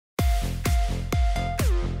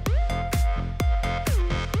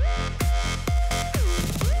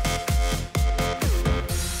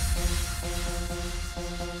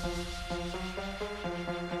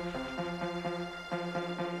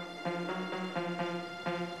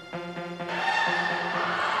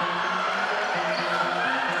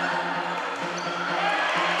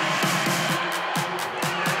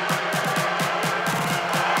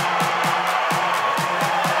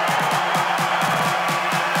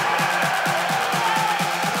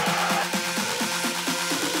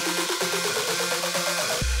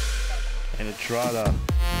Estrada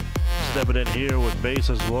stepping in here with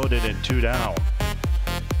bases loaded and 2 down.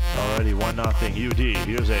 Already 1-0 UD.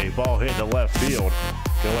 Here's a ball hit to left field.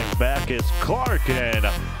 Going back is Clark, and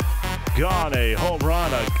gone. A home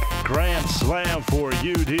run, a grand slam for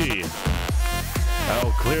UD.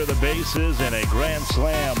 That'll clear the bases and a grand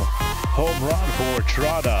slam home run for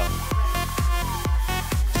Estrada.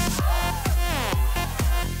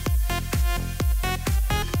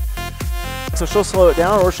 So she'll slow it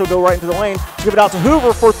down, or she'll go right into the lane. Give it out to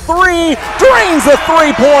Hoover for 3. Drains the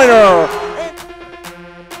 3-pointer.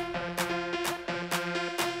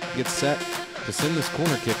 Get set to send this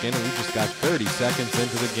corner kick in, and we just got 30 seconds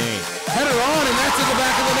into the game. Header on, and that's in the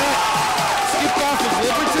back of the net. Skipped off of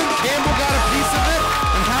Liberton. Campbell got a piece of it.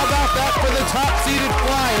 And how about that for the top-seeded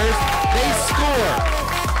Flyers? They score.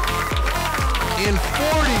 In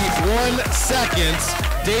 41 seconds,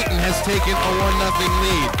 Dayton has taken a 1-0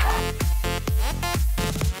 lead.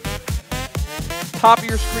 Top of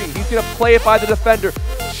your screen. He's going to play it by the defender.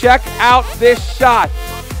 Check out this shot.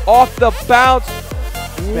 Off the bounce.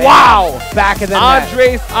 Wow! Back of the net.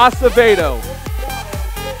 Andres Acevedo.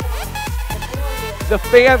 The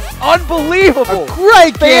fans, unbelievable. A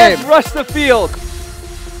great game. Fans rush the field.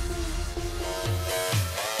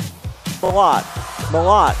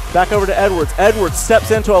 Malott, back over to Edwards. Edwards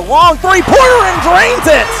steps into a long 3-pointer and drains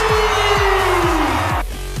it.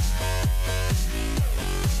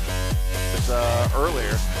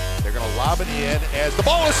 Earlier, they're going to lob it in as the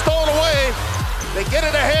ball is stolen away. They get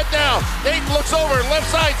it ahead now. Dayton looks over,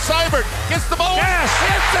 left side. Seibert gets the ball. Yes,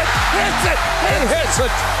 hits it. Hits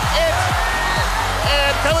it.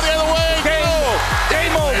 And coming the other way.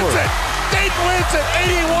 Game over. Dayton wins it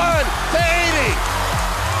 81-80.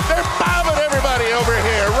 They're bombing everybody over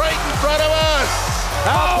here, right in front of us.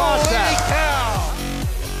 Holy cow.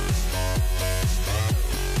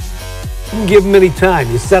 Didn't give him any time.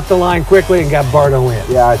 You set the line quickly and got Bardo in.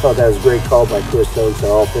 Yeah, I thought that was a great call by Chris Stokes,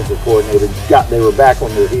 our offensive coordinator. They were back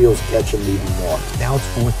on their heels, catching even more. Now it's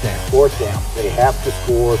 4th down. 4th down. They have to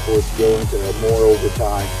score for it to go into more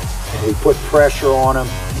overtime. And we put pressure on him,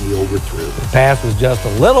 and he overthrew. The pass was just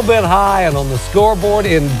a little bit high, and on the scoreboard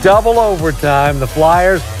in double overtime, the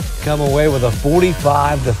Flyers come away with a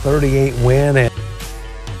 45-38 win. 8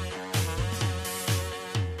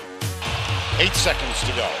 seconds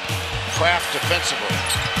to go. Kraft defensively.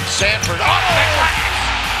 Sanford.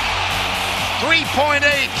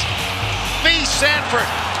 3.8. V. Sanford.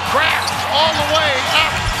 Kraft all the way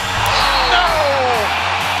up. No!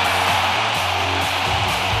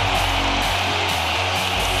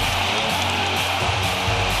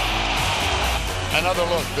 Another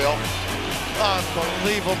look, Bill.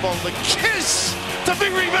 Unbelievable. The kiss to be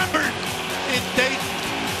remembered in Dayton.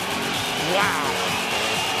 Wow.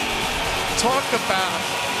 Talk about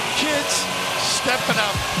kids